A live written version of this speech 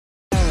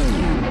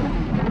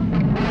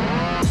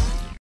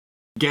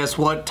Guess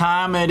what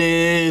time it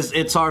is?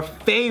 It's our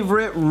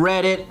favorite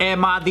Reddit,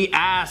 Am I the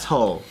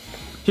Asshole?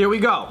 Here we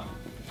go.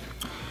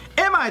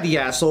 Am I the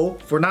asshole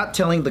for not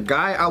telling the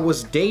guy I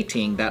was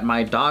dating that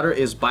my daughter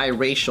is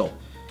biracial?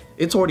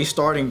 It's already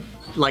starting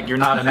like you're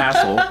not an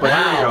asshole, but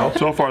here we go.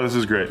 So far, this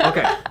is great.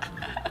 Okay.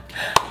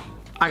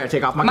 I gotta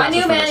take off my glasses.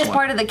 My new man is one.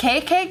 part of the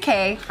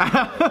KKK.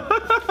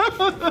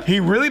 He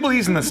really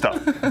believes in this stuff,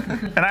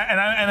 and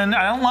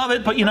I don't love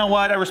it, but you know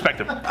what? I respect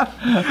him.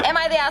 Am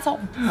I the asshole?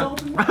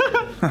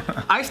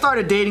 I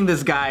started dating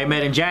this guy I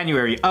met in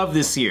January of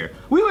this year.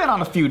 We went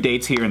on a few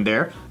dates here and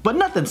there, but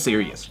nothing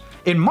serious.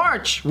 In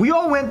March, we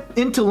all went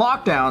into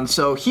lockdown,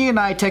 so he and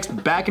I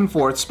texted back and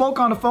forth, spoke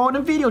on the phone,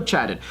 and video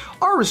chatted.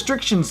 Our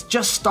restrictions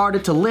just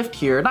started to lift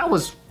here, and I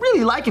was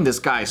really liking this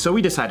guy, so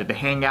we decided to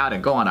hang out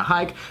and go on a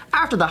hike.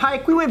 After the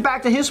hike, we went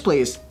back to his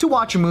place to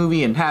watch a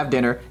movie and have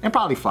dinner, and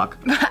probably fuck.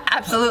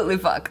 Absolutely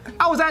fuck.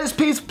 I was at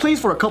his place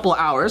for a couple of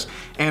hours,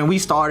 and we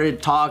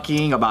started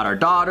talking about our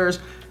daughters.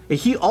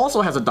 He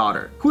also has a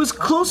daughter who is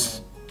close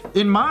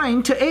in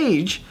mind to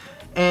age,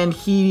 and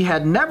he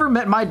had never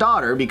met my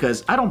daughter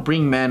because I don't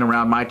bring men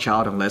around my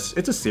child unless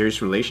it's a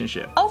serious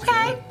relationship.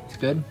 Okay. It's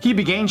good. He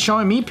began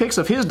showing me pics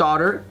of his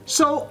daughter,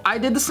 so I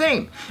did the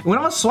same. When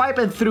I was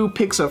swiping through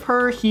pics of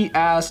her, he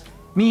asked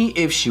me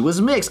if she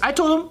was mixed. I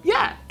told him,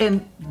 yeah,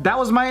 and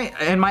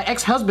my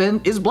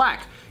ex-husband is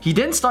black. He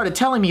then started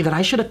telling me that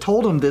I should have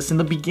told him this in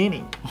the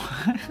beginning.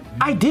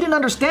 I didn't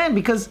understand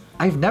because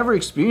I've never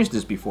experienced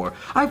this before.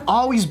 I've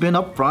always been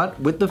upfront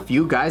with the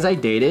few guys I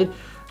dated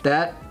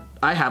that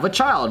I have a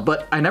child,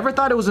 but I never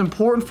thought it was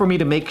important for me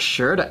to make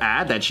sure to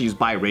add that she's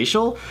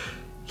biracial.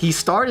 He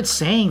started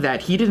saying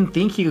that he didn't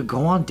think he could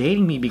go on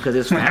dating me because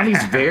his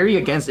family's very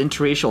against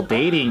interracial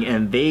dating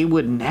and they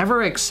would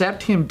never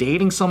accept him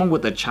dating someone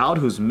with a child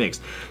who's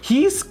mixed.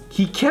 He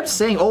kept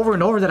saying over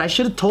and over that I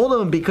should have told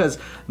him because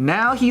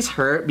now he's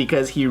hurt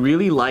because he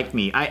really liked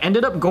me. I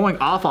ended up going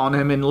off on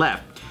him and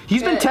left.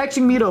 He's been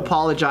texting me to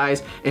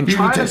apologize and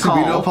trying to call.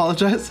 You texted me to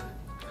apologize?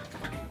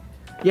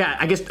 Yeah,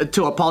 I guess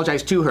to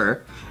apologize to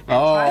her.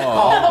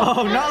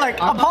 Oh, not like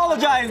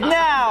apologize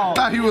now. I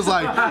thought he was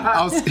like,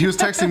 he was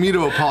texting me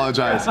to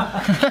apologize.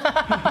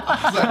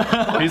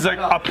 He's like,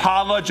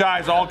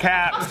 apologize, all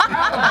caps.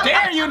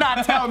 Dare you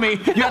not tell me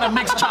you had a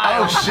mixed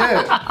child?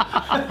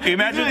 Oh shit!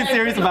 Imagine Really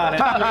serious about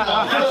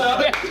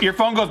it. your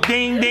phone goes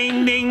ding,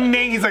 ding, ding,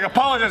 ding. He's like,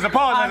 apologize,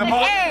 apologize,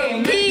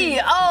 apologize.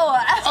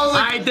 A-P-O-S.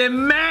 I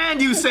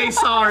demand you say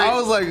sorry. I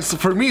was like, so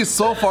for me,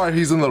 so far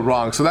he's in the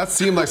wrong. So that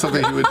seemed like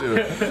something he would do.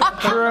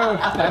 True.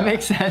 That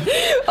makes sense.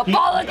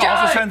 Apologize. He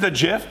also sends a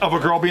GIF of a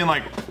girl being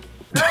like,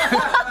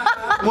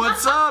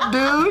 What's up,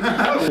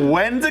 dude?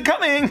 when's it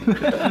coming?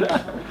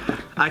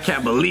 I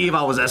can't believe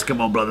I was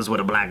Eskimo brothers with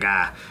a black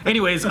guy.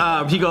 Anyways,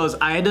 he goes,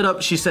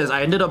 she says,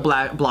 I ended up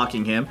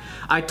blocking him.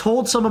 I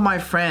told some of my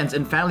friends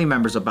and family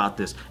members about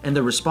this, and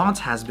the response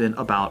has been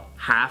about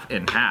half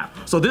and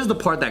half. So this is the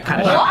part that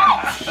kind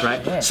of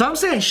right? Some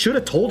say I should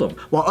have told him,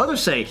 while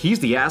others say he's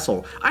the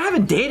asshole. I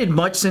haven't dated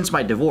much since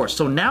my divorce,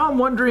 so now I'm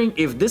wondering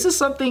if this is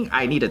something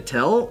I need to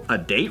tell a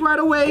date right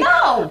away.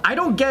 No! I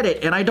don't get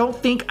it, and I don't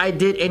think I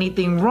did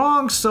anything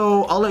wrong,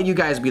 so I'll let you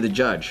guys be the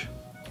judge.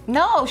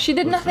 No, she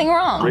did nothing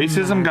wrong.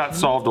 Racism got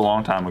solved a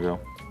long time ago.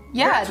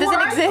 Yeah, it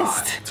doesn't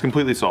exist. It's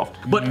completely solved.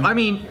 But I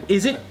mean,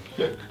 is it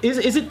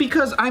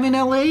because I'm in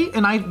LA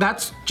and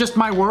that's just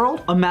my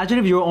world? Imagine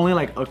if you were only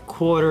like a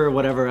quarter or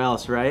whatever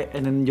else, right?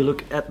 And then you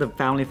look at the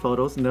family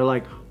photos and they're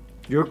like,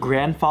 your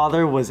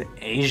grandfather was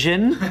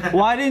Asian?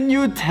 Why didn't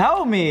you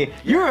tell me?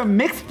 You're a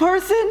mixed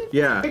person?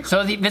 Yeah.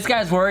 So this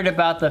guy's worried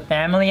about the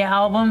family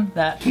album?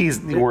 That He's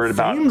worried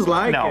about. seems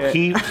like no, it.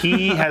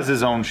 he has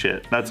his own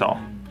shit. That's all.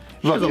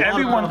 Look,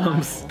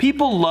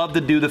 people love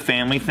to do the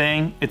family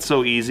thing. It's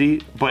so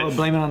easy, but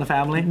blame it on the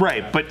family?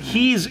 right. But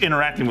he's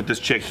interacting with this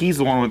chick. He's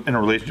the one in a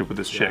relationship with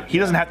this chick. He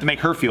doesn't have to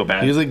make her feel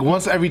bad. He's like,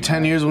 once every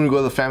 10 years when we go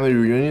to the family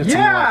reunion,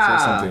 someone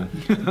might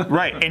say something.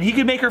 Right, and he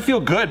could make her feel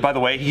good, by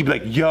the way. He'd be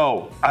like,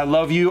 yo, I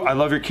love you, I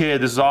love your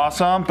kid, this is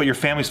awesome, but your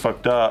family's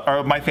fucked up,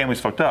 or my family's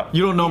fucked up.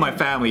 You don't know my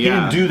family, He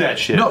didn't do that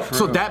shit. No,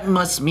 so that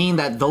must mean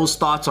that those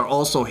thoughts are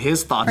also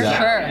his thoughts. For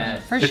sure.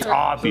 For It's sure.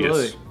 obvious.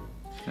 Absolutely.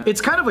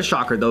 It's kind of a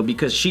shocker though,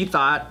 because she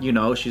thought, you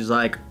know, she's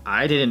like,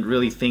 I didn't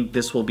really think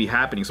this will be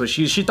happening. So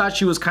she thought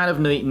she was kind of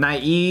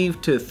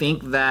naive to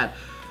think that,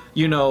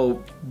 you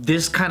know,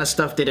 this kind of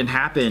stuff didn't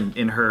happen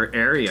in her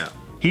area.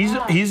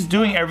 He's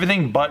doing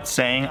everything but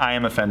saying, I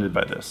am offended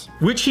by this.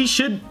 Which he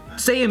should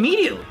say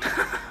immediately.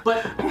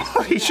 But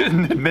He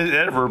shouldn't admit it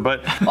ever,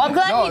 but Well, I'm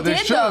glad No, he they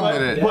did should though.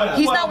 admit it.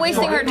 He's not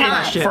wasting her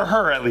time. for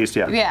her at least,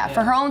 yeah. Yeah,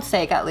 for her own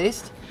sake at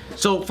least.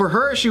 so for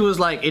her, she was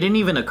like, it didn't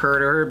even occur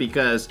to her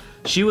because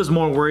she was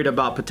more worried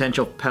about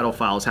potential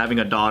pedophiles having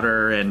a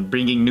daughter and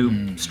bringing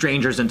new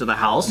strangers into the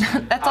house.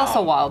 That's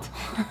also wild.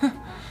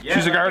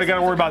 She's like, I already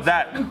gotta worry about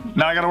that.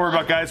 Now I gotta worry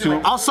about guys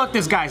who... I'll suck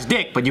this guy's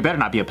dick, but you better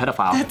not be a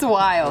pedophile. That's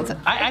wild.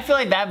 I feel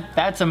like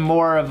that's a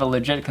more of a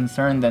legit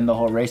concern than the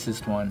whole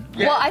racist one.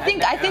 Well, I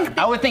think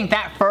I would think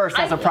that first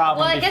as a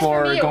problem well, I guess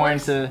for before me it going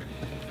works. to.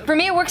 For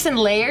me, it works in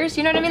layers.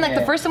 You know what I mean? Like the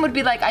Yeah. first one would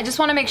be like, I just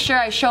want to make sure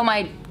I show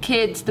my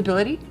kid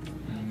stability.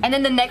 And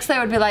then the next day I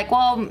would be like,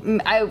 well,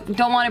 I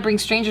don't want to bring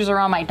strangers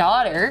around my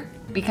daughter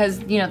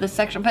because, you know, the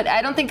sexual, but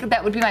I don't think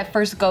that would be my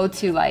first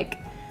go-to, like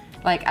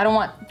I don't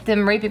want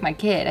them raping my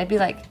kid. I'd be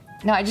like,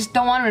 no, I just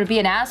don't want them to be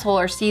an asshole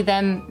or see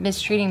them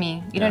mistreating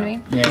me. You know what I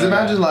mean? Because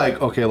imagine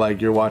like, okay, like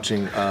you're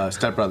watching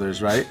Step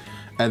Brothers, right?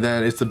 And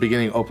then it's the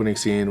beginning opening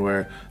scene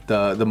where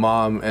the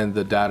mom and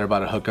the dad are about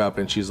to hook up,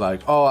 and she's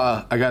like, "Oh,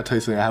 I gotta tell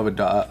you something. I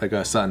have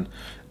a son,"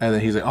 and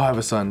then he's like, "Oh, I have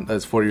a son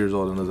that's 40 years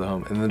old and lives at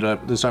home." And then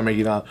they start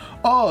making out.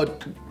 Oh,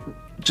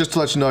 just to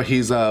let you know,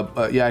 he's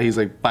he's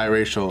like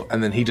biracial,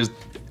 and then he just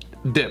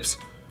dips.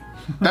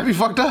 That'd be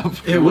fucked up.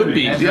 It would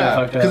be.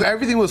 Yeah, because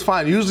everything was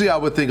fine. Usually, I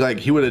would think like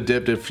he would have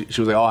dipped if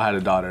she was like, "Oh, I had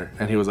a daughter,"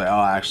 and he was like,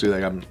 "Oh, actually,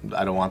 like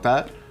I don't want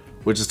that,"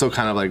 which is still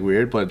kind of like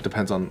weird, but it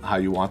depends on how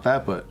you want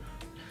that, but.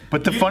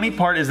 But the funny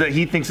part is that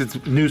he thinks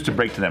it's news to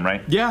break to them,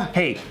 right? Yeah.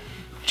 Hey,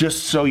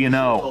 just so you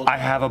know, I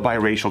have a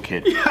biracial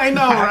kid. I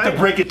know, I have right? to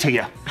break it to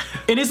you.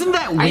 And isn't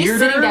that weirder? Are you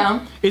sitting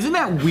down? Isn't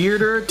that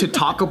weirder to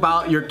talk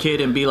about your kid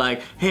and be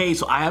like, hey,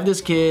 so I have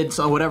this kid,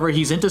 so whatever,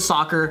 he's into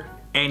soccer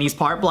and he's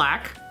part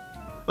black?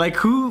 Like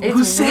who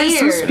weird.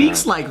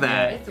 speaks like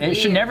that? It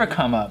should never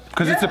come up.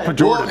 Because it's a pejorative.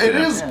 Well,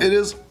 it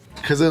is,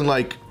 because then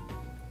like,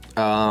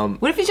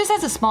 What if he just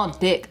has a small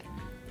dick?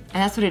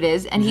 And that's what it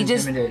is. And he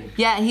just,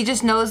 intimidating. he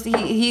just knows,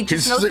 he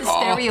just knows like, the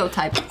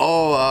stereotype.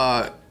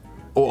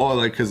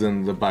 Like, because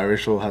then the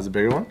biracial has a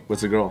bigger one?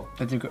 What's the girl?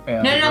 That's a,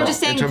 No, I'm just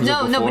saying, In terms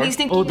of no, before? but he's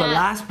thinking Oh, the that.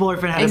 last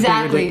boyfriend had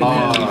Exactly. a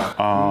bigger dick than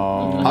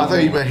him. I thought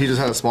you meant he just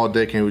had a small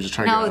dick and he was just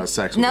trying to get out of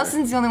sex with her.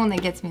 Nelson's the only one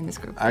that gets me in this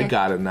group. I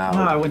got it now.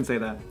 No, I wouldn't say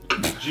that.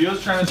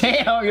 Gio's trying to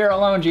say. Damn, you're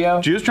alone,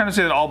 Gio. Gio's trying to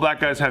say that all black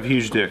guys have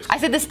huge dicks. I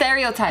said the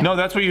stereotype. No,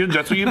 that's what you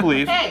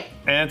believe. Hey.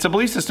 And it's a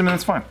belief system, and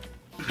that's fine.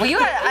 Well, you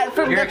have,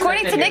 according to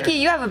accepted Nikki,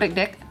 here. you have a big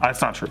dick.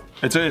 That's not true.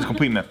 It's a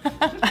complete myth.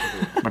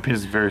 My penis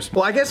is very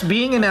small. Well, I guess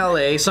being in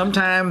LA,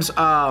 sometimes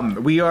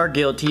we are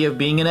guilty of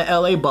being in an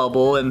LA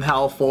bubble and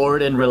how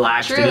forward and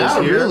relaxed True. it is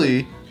Not here.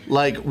 really.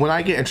 Like, when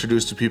I get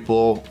introduced to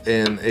people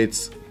and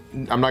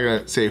I'm not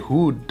gonna say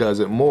who does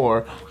it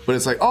more, but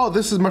it's like, oh,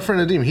 this is my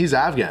friend Nadeem, he's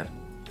Afghan.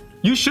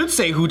 You should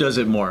say who does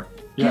it more.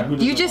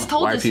 You just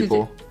told White us who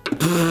people.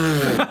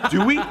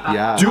 Do we?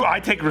 Yeah. Do I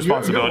take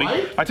responsibility?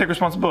 white? I take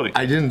responsibility.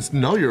 I didn't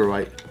know you were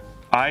white.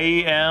 I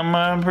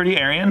am pretty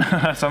Aryan.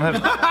 Some have.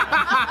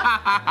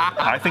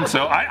 I think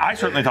so. I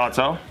certainly thought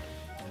so.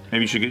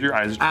 Maybe you should get your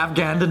eyes.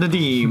 Afghan to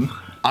Nadeem.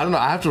 I don't know,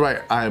 I have to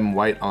write I'm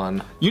white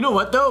on. You know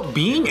what though?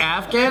 Being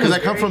Afghan Because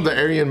is I come from the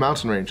Aryan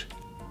mountain range.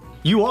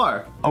 You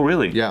are. Oh,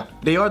 really? Yeah.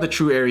 They are the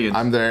true Aryans.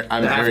 I'm the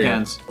Aryan.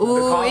 Afghans.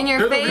 Ooh, in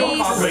your face.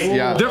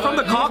 Yeah. They're from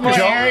the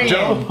Caucasus.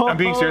 Joe, I'm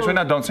being serious right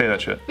now. Don't say that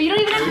shit. But you don't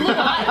even have blue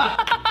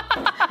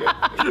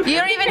eyes. You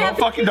don't even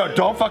have.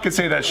 Don't fucking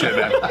say that shit,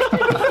 man.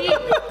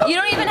 You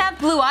don't even have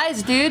blue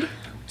eyes, dude.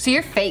 So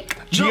you're fake.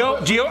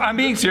 Gio, I'm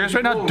being serious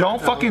right now.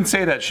 Don't fucking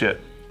say that shit.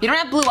 You don't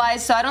have blue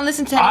eyes, so I don't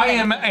listen to. I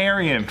anything. am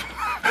Aryan.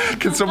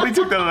 Can somebody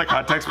take that out of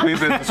context,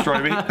 please, and destroy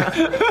me?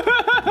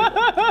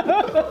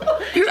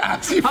 You're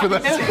asking for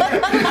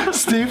that.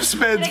 Steve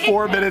spends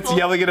 4 minutes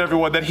yelling at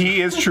everyone that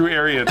he is true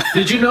Aryan.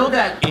 Did you know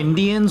that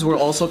Indians were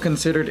also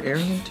considered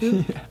Aryan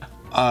too?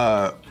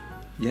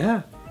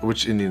 Yeah.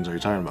 Which Indians are you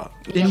talking about?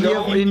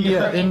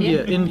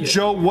 India.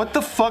 Joe, what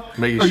the fuck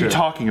Making are sure. you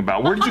talking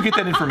about? Where did you get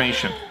that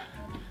information?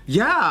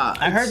 Yeah.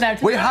 I heard that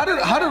too. Wait,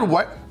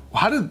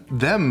 how did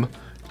them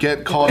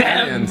get called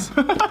Aryans?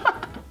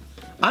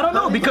 I don't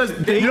know because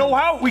You know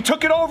how? We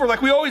took it over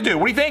like we always do.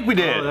 What do you think we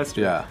did? Oh, that's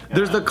true. Yeah.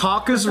 there's the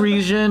Caucasus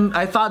region.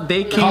 I thought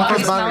they came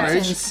Caucasus from Mountain Range?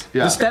 Mountains.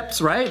 Yeah. the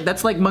steppes, right?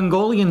 That's like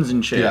Mongolians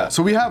and shit. Yeah.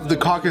 So we have the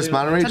Caucasus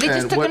Mountain Range. So they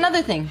just and took what,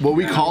 another thing. What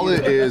we call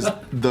it is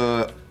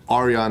the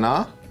Aryan.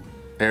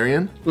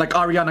 Like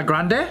Ariana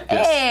Grande.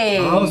 Hey.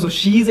 Oh, so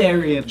she's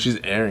Aryan. She's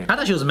Aryan. I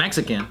thought she was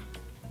Mexican.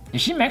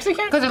 Is she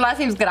Mexican? Because her last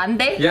name's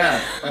Grande. Yeah.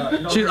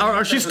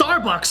 She's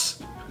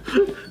Starbucks.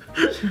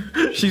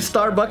 She's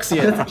Starbucks,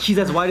 yeah. She's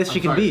as white as she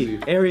can be.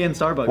 Aryan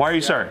Starbucks. Why are you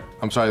sorry?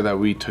 I'm sorry that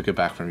we took it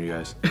back from you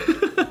guys.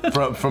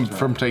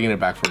 from taking it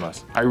back from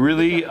us. I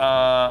really,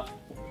 I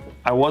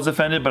was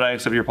offended, but I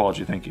accept your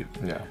apology. Thank you.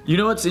 Yeah. You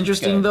know what's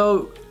interesting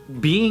though?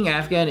 Being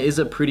Afghan is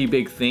a pretty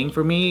big thing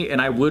for me, and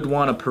I would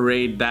want to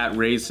parade that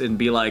race and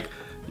be like,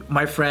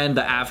 my friend,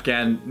 the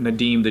Afghan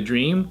Nadeem, the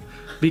dream,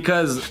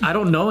 because I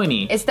don't know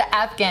any. It's the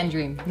Afghan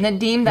dream.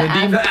 Nadeem the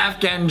Nadeem, the Afghan.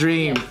 Afghan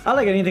dream. I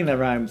like anything that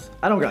rhymes.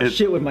 I don't got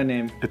shit with my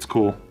name. It's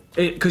cool.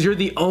 Because you're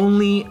the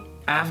only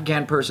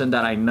Afghan person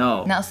that I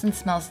know, Nelson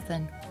smells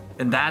thin.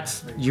 and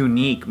that's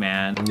unique,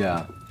 man.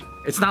 Yeah.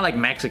 It's not like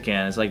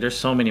Mexican. It's like there's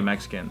so many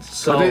Mexicans.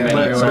 So But they-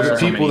 many. but so the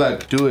people many.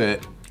 that do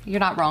it You're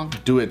not wrong.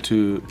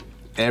 to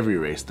every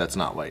race that's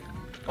not white.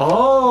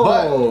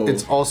 Oh. But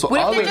it's also What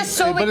if they're other, just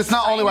so but it's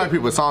not only white excited?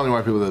 people. It's not only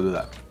white people that do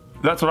that.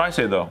 That's what I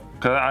say though,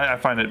 because I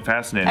find it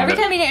fascinating. Every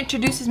that- time he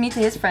introduces me to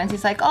his friends,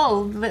 he's like,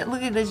 "Oh,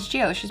 look at this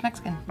Gio. She's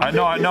Mexican." I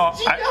know.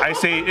 I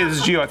say, this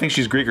is Gio. I think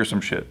she's Greek or some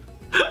shit.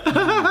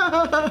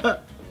 Or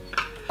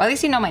at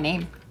least you know my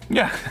name.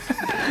 Yeah.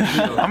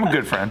 I'm a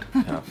good friend.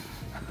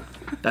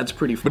 That's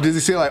pretty But funny. does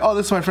he say like, oh,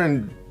 this is my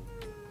friend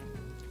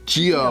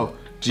Gio?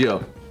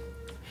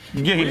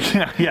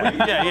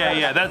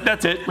 Yeah.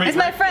 That's it. It's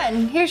my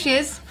friend. Here she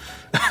is.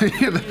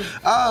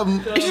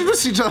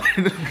 Introduce each other.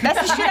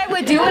 That's the shit I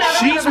would do when I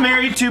She's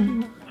married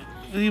to.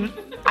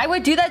 I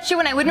would do that shit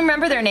when I wouldn't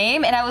remember their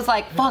name, and I was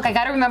like, fuck, I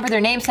gotta remember their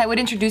name, so I would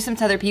introduce them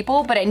to other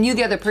people, but I knew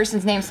the other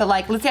person's name, so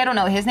like, let's say I don't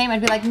know his name, I'd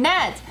be like,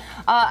 Nads.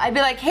 I'd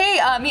be like, hey,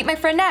 meet my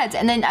friend Nads,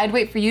 and then I'd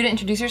wait for you to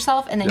introduce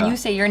yourself, and then you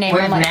say your name,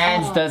 What and if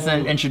I'm like, Nads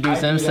doesn't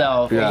introduce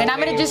himself? then I'm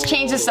gonna just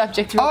change the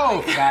subject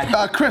real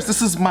quick. Chris,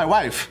 this is my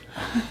wife.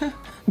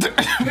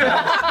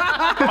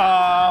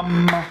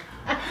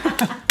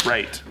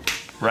 Right.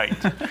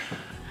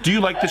 Do you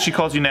like that she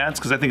calls you Nads?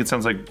 Because I think it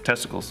sounds like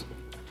testicles.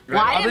 Well,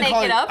 I didn't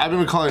make it up. I've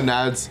been calling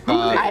Nads.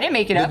 I didn't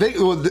make it up.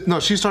 No,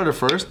 she started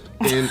first.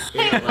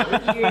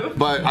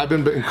 But I've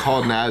been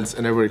called Nads,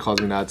 and everybody calls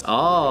me Nads.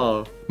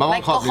 Oh. My mom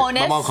Like calls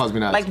cojones, me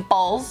Nads. like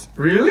balls.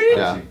 Really?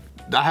 Yeah.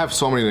 I have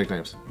so many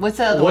nicknames. What's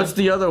the other What's one?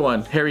 the other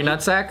one? Hairy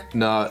Nutsack?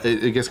 No,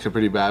 it gets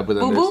pretty bad, but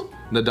then Boo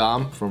there's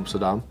Nadeem from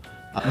Saddam.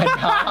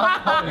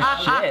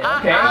 Shit,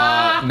 okay.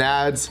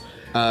 Nads,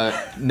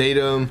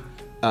 Nadeem,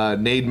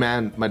 Nade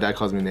Man. My dad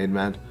calls me Nade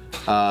Man.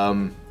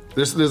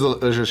 There's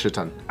a shit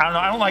ton. I don't know.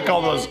 I don't like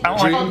all those. I don't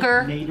like.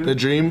 Fucker. The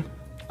Dream,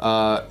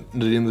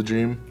 Nadeem the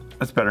Dream.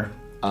 That's better.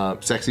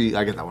 Sexy,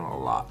 I get that one a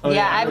lot.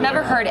 Yeah, I've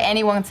never heard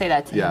anyone say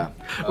that to me. Yeah.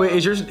 Wait,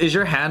 is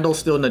your handle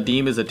still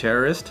Nadeem is a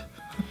terrorist?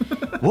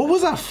 What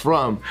was that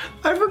from?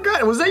 I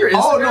forgot. Was that your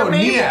Instagram Oh no,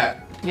 name?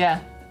 Nia. Yeah.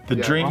 The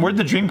dream. Where'd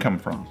the dream come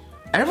from?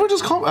 Everyone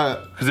just call.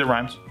 Because it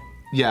rhymes.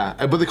 Yeah,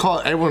 but they call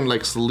everyone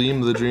like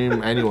Salim the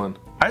Dream. Anyone.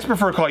 I just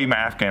prefer to call you my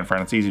Afghan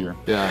friend. It's easier.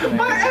 Yeah.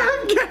 My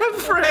Afghan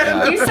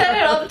friend. You set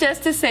it up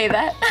just to say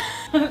that.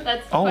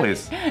 That's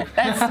Always.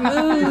 That's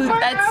smooth.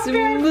 That's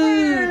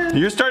smooth.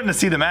 You're starting to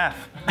see the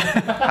math.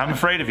 I'm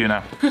afraid of you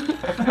now.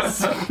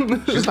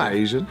 She's not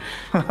Asian.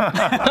 Oh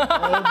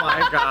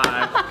my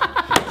god.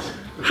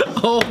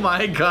 Oh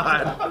my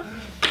god.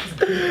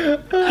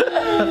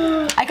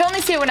 I can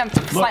only see it when I'm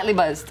slightly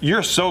buzzed.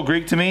 You're so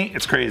Greek to me.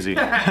 It's crazy.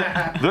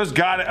 There's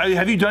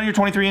have you done your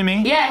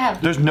 23andMe? Yeah, I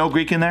have. There's no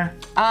Greek in there?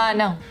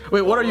 No.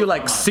 Wait, what are you,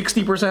 like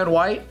 60%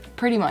 white?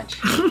 Pretty much.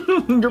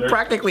 You're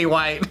practically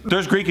white.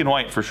 There's Greek and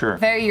white for sure.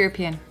 Very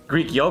European.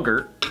 Greek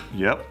yogurt.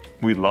 Yep.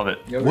 We love it.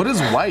 What is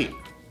white?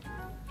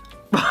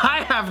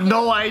 I have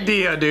no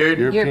idea, dude.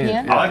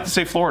 European? I like to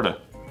say Florida.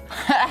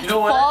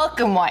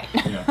 Fucking white.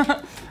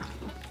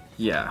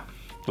 Yeah.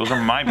 Those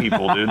are my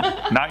people, dude.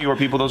 Not your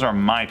people. Those are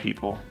my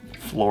people.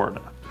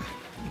 Florida.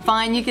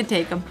 Fine, you could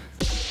take them.